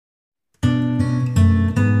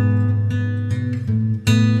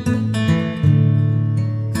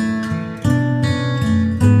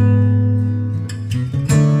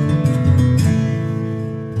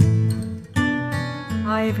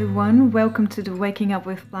everyone. Welcome to the Waking Up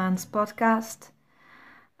with Plants podcast.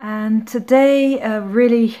 And today, a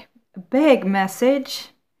really big message,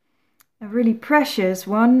 a really precious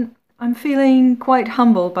one. I'm feeling quite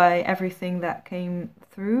humbled by everything that came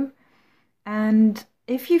through. And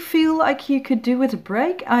if you feel like you could do with a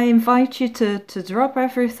break, I invite you to drop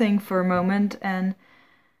everything for a moment and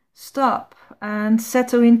stop and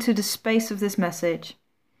settle into the space of this message.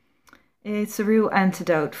 It's a real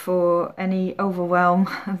antidote for any overwhelm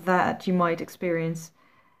that you might experience.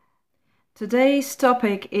 Today's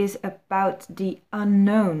topic is about the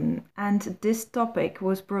unknown, and this topic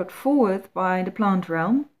was brought forward by the plant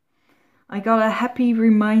realm. I got a happy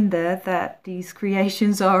reminder that these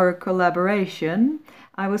creations are a collaboration.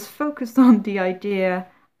 I was focused on the idea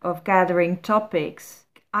of gathering topics,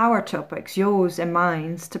 our topics, yours and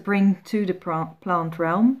mine, to bring to the plant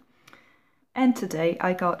realm. And today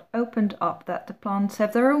I got opened up that the plants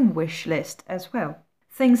have their own wish list as well.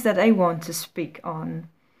 Things that they want to speak on.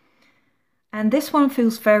 And this one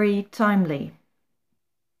feels very timely.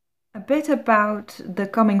 A bit about the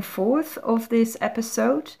coming forth of this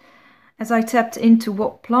episode. As I tapped into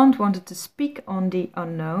what plant wanted to speak on the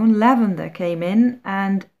unknown, lavender came in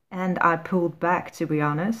and I pulled back, to be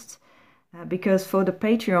honest. Because for the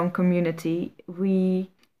Patreon community, we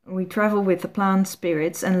travel with the plant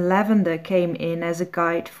spirits, and lavender came in as a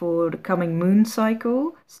guide for the coming moon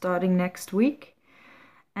cycle starting next week.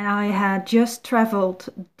 And I had just traveled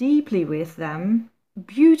deeply with them.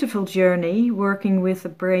 Beautiful journey working with the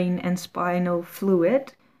brain and spinal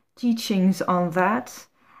fluid, teachings on that.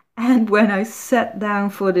 And when I sat down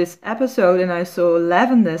for this episode and I saw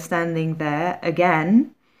lavender standing there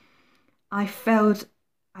again, I felt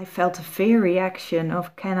a fear reaction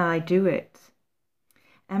of, can I do it?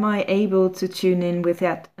 Am I able to tune in with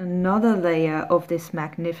yet another layer of this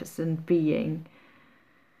magnificent being?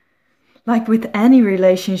 Like with any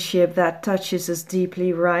relationship that touches us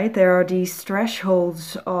deeply, right? There are these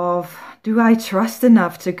thresholds of, do I trust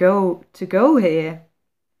enough to go here?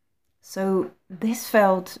 So this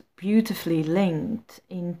felt beautifully linked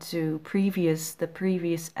into the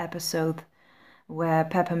previous episode where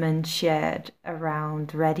Peppermint shared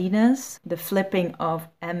around readiness, the flipping of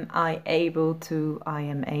am I able to I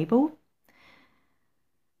am able.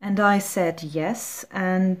 And I said yes,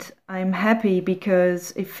 and I'm happy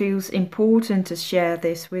because it feels important to share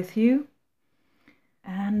this with you.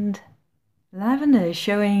 And lavender is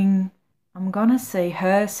showing, I'm gonna say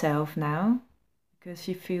herself now, because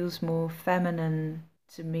she feels more feminine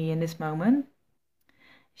to me in this moment.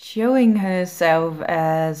 Showing herself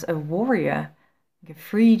as a warrior, a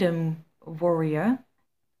freedom warrior.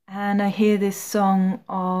 And I hear this song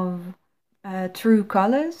of true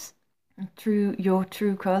colors, your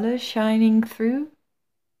true colors shining through.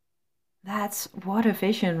 That's what a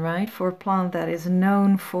vision, right? For a plant that is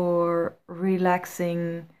known for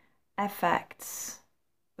relaxing effects.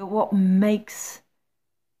 But what makes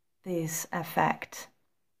this effect?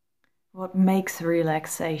 What makes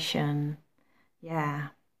relaxation? Yeah.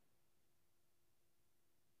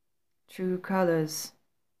 True colors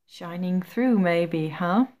shining through, maybe,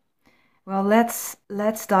 huh? Well, let's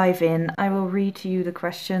dive in. I will read to you the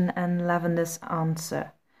question and Lavender's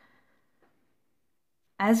answer.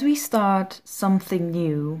 As we start something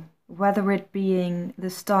new, whether it being the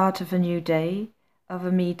start of a new day, of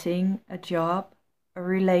a meeting, a job, a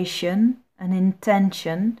relation, an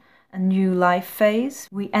intention, a new life phase,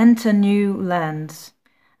 we enter new lands,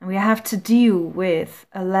 and we have to deal with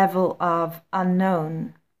a level of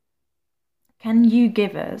unknown. Can you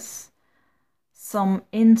give us some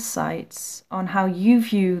insights on how you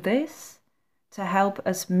view this to help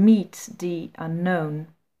us meet the unknown?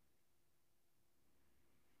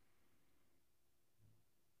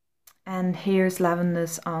 And here's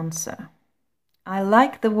Lavender's answer. I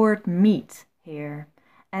like the word meet here,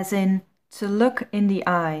 as in to look in the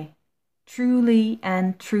eye, truly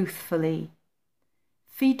and truthfully.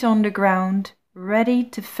 Feet on the ground, ready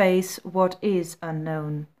to face what is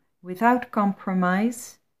unknown, without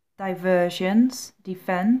compromise, diversions,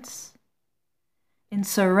 defense, in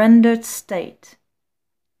surrendered state.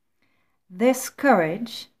 This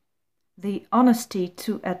courage, the honesty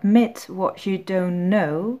to admit what you don't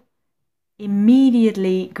know,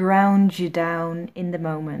 immediately grounds you down in the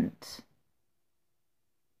moment.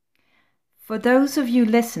 For those of you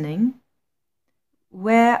listening,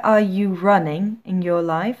 where are you running in your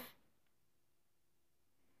life?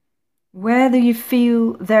 Where do you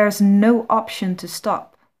feel there's no option to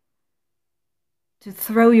stop? To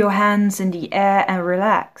throw your hands in the air and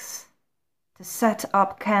relax? To set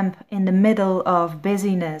up camp in the middle of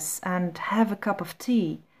busyness and have a cup of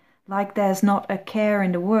tea like there's not a care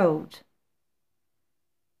in the world?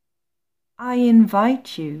 I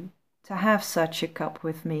invite you to have such a cup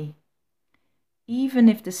with me, even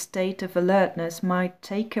if the state of alertness might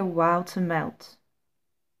take a while to melt.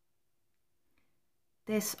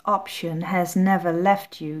 This option has never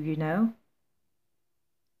left you, you know.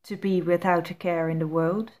 To be without a care in the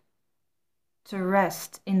world, to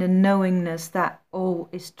rest in the knowingness that all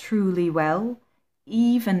is truly well,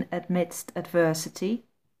 even amidst adversity.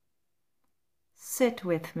 Sit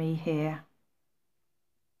with me here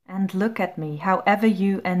and look at me however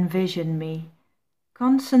you envision me.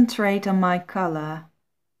 Concentrate on my color.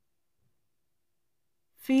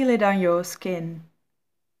 Feel it on your skin.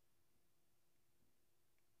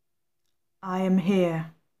 I am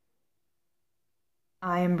here.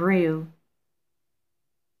 I am real.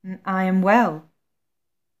 I am well.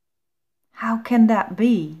 How can that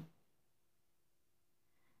be?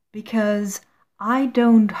 Because I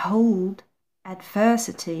don't hold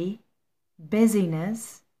adversity,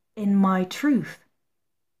 busyness in my truth.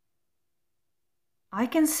 I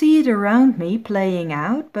can see it around me playing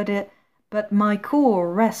out, but my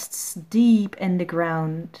core rests deep in the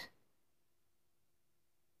ground.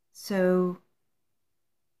 So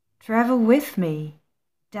travel with me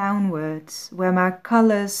downwards, where my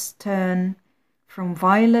colors turn from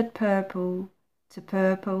violet purple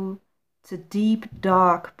to deep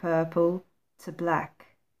dark purple to black.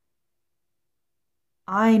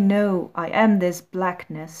 I know I am this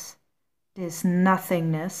blackness, this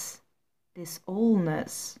nothingness, this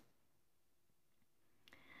allness.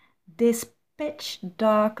 This pitch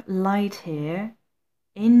dark light here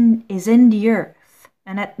is in the earth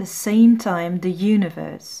and at the same time the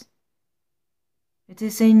universe. It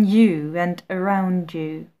is in you and around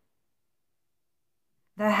you.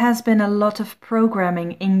 There has been a lot of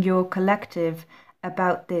programming in your collective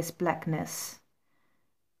about this blackness,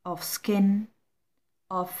 of skin,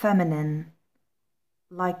 of feminine,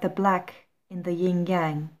 like the black in the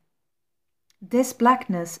yin-yang. This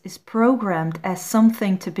blackness is programmed as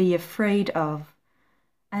something to be afraid of,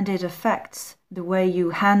 and it affects the way you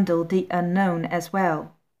handle the unknown as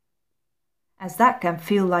well, as that can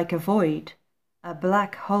feel like a void, a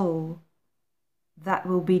black hole. That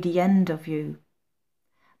will be the end of you.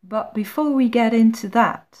 But before we get into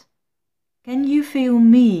that, can you feel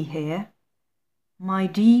me here? My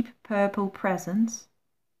deep purple presence,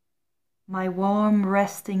 my warm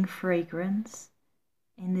resting fragrance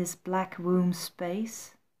in this black womb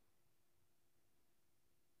space?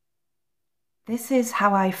 This is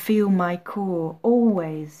how I feel my core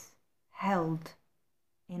always held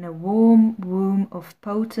in a warm womb of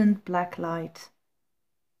potent black light.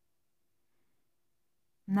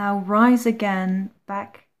 Now rise again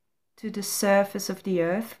back to the surface of the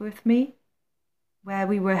earth with me, where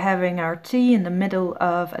we were having our tea in the middle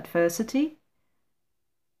of adversity.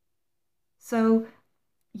 So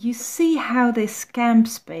you see how this camp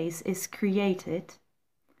space is created.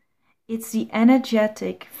 It's the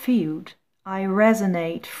energetic field I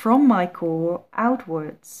resonate from my core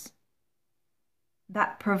outwards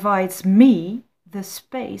that provides me the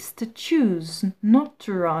space to choose not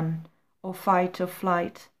to run or fight or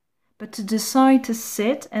flight, but to decide to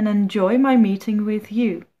sit and enjoy my meeting with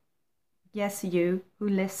you. Yes, you who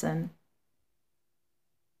listen.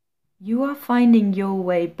 You are finding your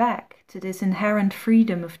way back to this inherent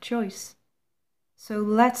freedom of choice. So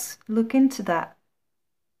let's look into that.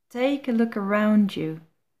 Take a look around you.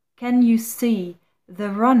 Can you see the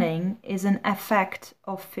running is an effect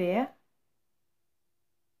of fear?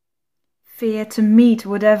 Fear to meet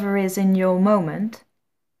whatever is in your moment.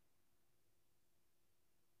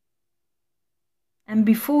 And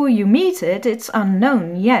before you meet it, it's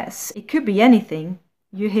unknown, yes. It could be anything.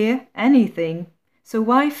 You hear? Anything. So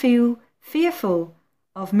why feel fearful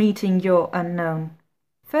of meeting your unknown?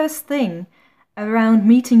 First thing, around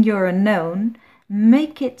meeting your unknown,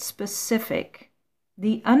 make it specific.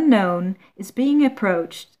 The unknown is being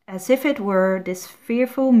approached as if it were this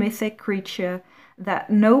fearful mythic creature that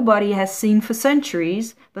nobody has seen for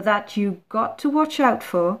centuries, but that you got to watch out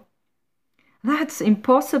for. That's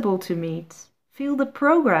impossible to meet. Feel the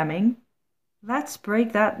programming? Let's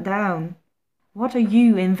break that down. What are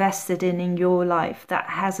you invested in your life that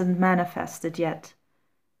hasn't manifested yet?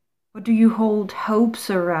 What do you hold hopes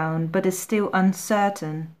around but is still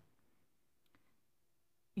uncertain?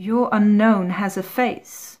 Your unknown has a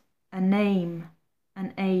face, a name,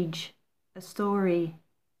 an age, a story,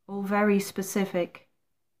 all very specific.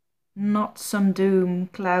 Not some doom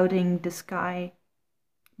clouding the sky,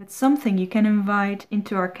 but something you can invite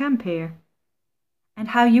into our camp here. And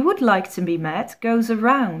how you would like to be met goes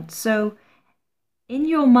around. So in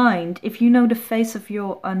your mind, if you know the face of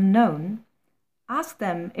your unknown, ask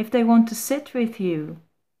them if they want to sit with you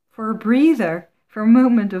for a breather, for a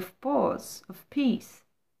moment of pause, of peace.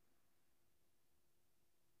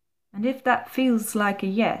 And if that feels like a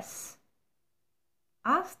yes,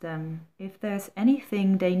 ask them if there's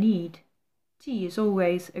anything they need. Tea is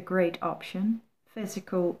always a great option,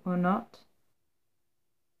 physical or not.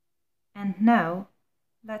 And now,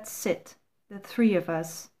 let's sit, the three of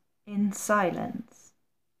us, in silence.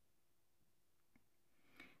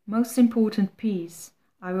 Most important piece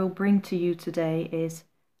I will bring to you today is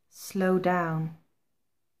slow down.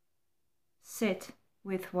 Sit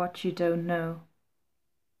with what you don't know.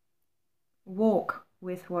 Walk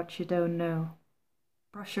with what you don't know.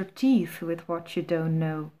 Brush your teeth with what you don't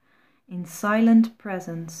know. In silent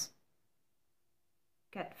presence.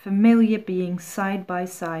 Get familiar being side by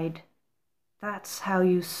side. That's how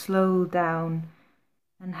you slow down,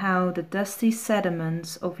 and how the dusty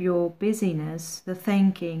sediments of your busyness, the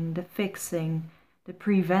thinking, the fixing, the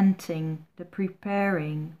preventing, the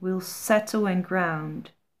preparing, will settle and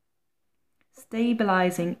ground,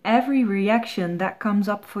 stabilizing every reaction that comes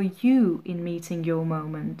up for you in meeting your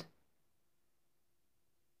moment.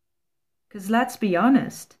 'Cause let's be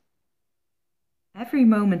honest, every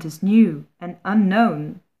moment is new and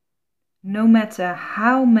unknown, no matter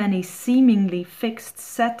how many seemingly fixed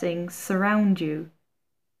settings surround you.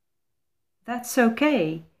 That's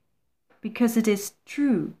okay, because it is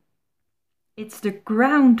true. It's the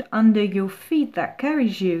ground under your feet that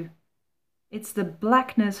carries you. It's the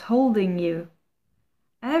blackness holding you.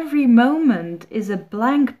 Every moment is a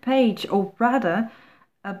blank page, or rather,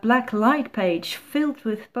 a black light page filled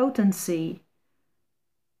with potency.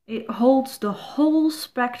 It holds the whole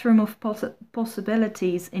spectrum of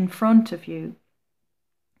possibilities in front of you.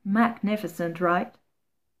 Magnificent, right?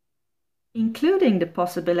 Including the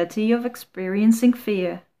possibility of experiencing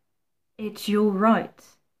fear. It's your right,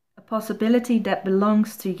 a possibility that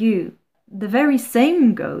belongs to you. The very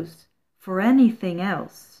same goes for anything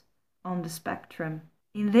else on the spectrum.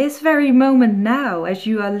 In this very moment now, as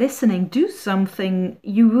you are listening, do something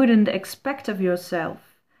you wouldn't expect of yourself,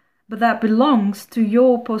 but that belongs to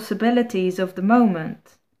your possibilities of the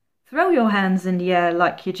moment. Throw your hands in the air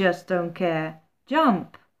like you just don't care.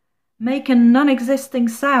 Jump. Make a non-existing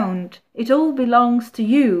sound. It all belongs to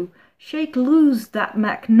you. Shake loose that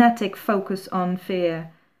magnetic focus on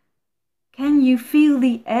fear. Can you feel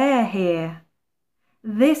the air here?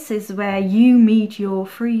 This is where you meet your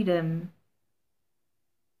freedom.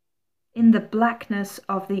 In the blackness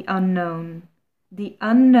of the unknown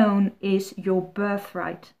is your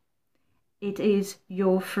birthright. It is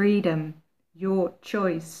your freedom, your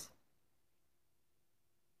choice.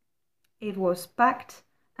 It was packed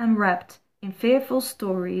and wrapped in fearful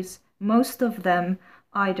stories, most of them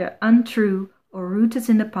either untrue or rooted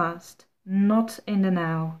in the past, not in the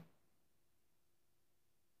now.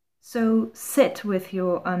 So sit with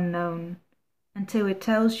your unknown until it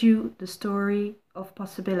tells you the story of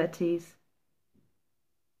possibilities.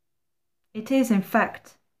 It is in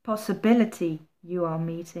fact possibility you are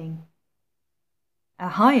meeting. A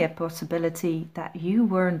higher possibility that you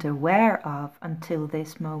weren't aware of until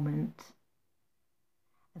this moment.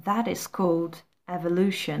 That is called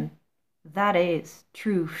evolution. That is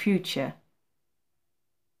true future.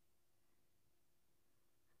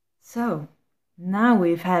 So, now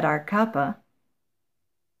we've had our cuppa.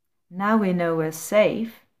 Now we know we're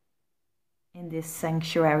safe in this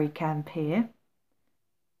sanctuary camp here.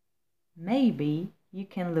 Maybe you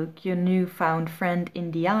can look your newfound friend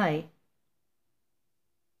in the eye.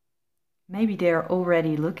 Maybe they're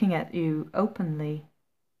already looking at you openly.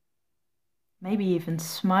 Maybe even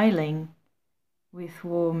smiling with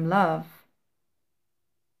warm love.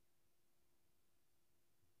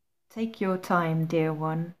 Take your time, dear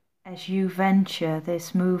one, as you venture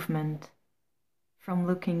this movement from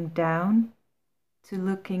looking down to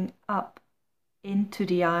looking up into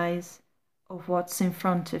the eyes of what's in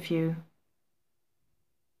front of you.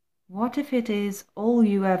 What if it is all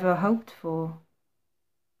you ever hoped for?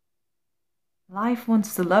 Life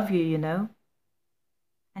wants to love you, you know,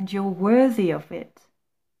 and you're worthy of it,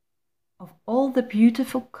 of all the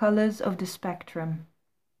beautiful colors of the spectrum,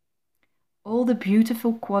 all the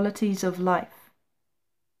beautiful qualities of life.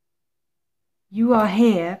 You are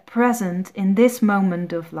here, present in this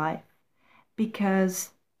moment of life,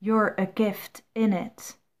 because you're a gift in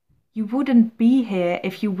it. You wouldn't be here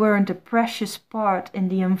if you weren't a precious part in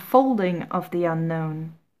the unfolding of the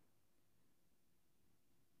unknown.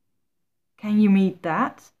 Can you meet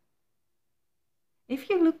that? If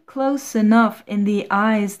you look close enough in the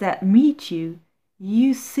eyes that meet you,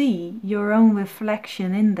 you see your own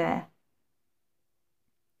reflection in there.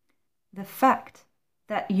 The fact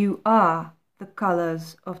that you are the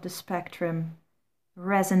colors of the spectrum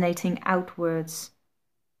resonating outwards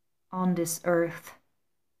on this earth.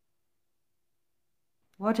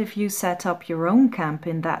 What if you set up your own camp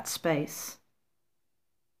in that space?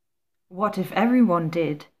 What if everyone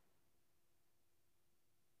did?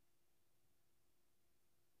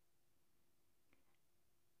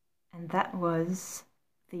 And that was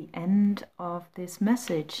the end of this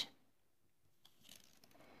message.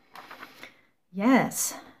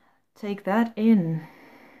 Yes, take that in.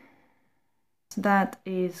 That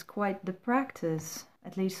is quite the practice,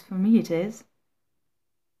 at least for me it is.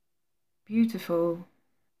 Beautiful.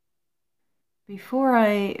 Before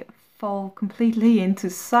I fall completely into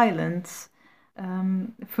silence,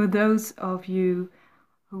 for those of you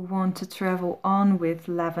who want to travel on with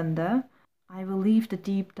lavender, I will leave the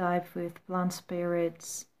deep dive with plant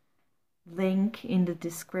spirits link in the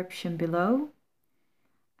description below,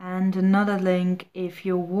 and another link if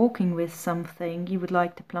you're walking with something you would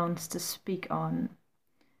like the plants to speak on.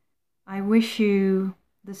 I wish you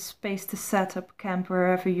the space to set up camp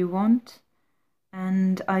wherever you want,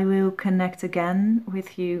 and I will connect again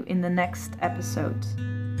with you in the next episode.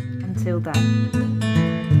 Until then.